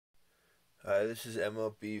Hi, this is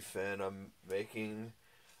MLB fan. I'm making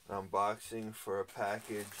an unboxing for a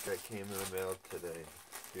package that came in the mail today.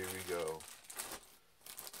 Here we go.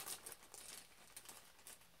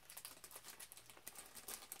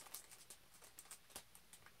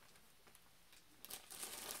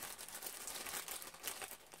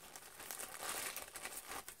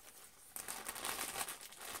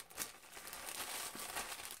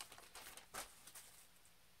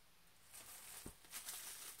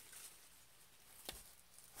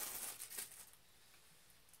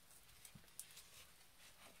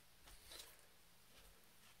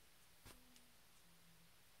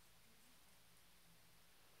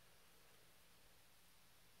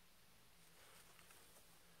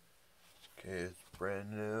 Okay, it's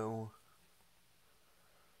brand new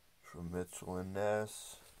from Mitchell and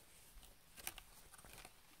Ness.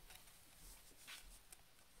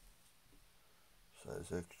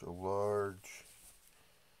 Size extra large.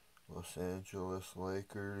 Los Angeles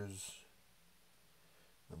Lakers.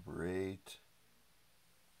 Number 8.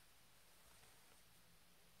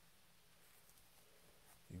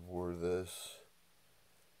 He wore this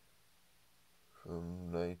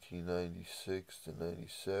from 1996 to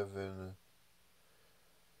 97.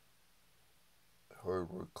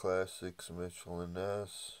 Hardwood Classics, Mitchell and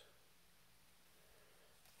Ness.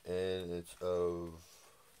 And it's of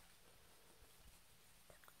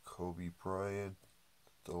Kobe Bryant,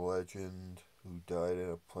 the legend who died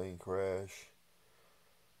in a plane crash.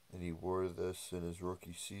 And he wore this in his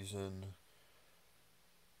rookie season.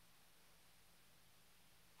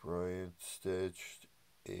 Bryant stitched,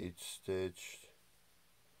 age stitched.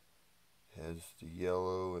 Has the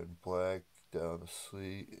yellow and black down the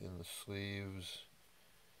sleeve in the sleeves.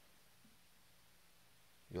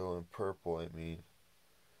 Yellow and purple, I mean.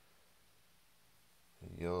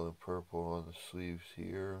 And yellow and purple on the sleeves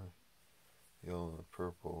here. Yellow and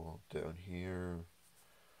purple down here.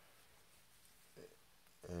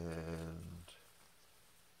 And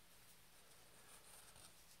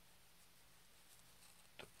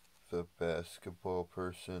the basketball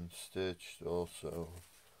person stitched also.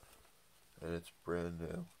 And it's brand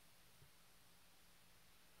new.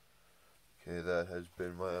 Okay, that has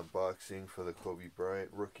been my unboxing for the Kobe Bryant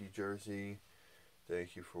rookie jersey.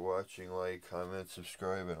 Thank you for watching. Like, comment,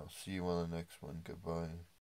 subscribe, and I'll see you on the next one. Goodbye.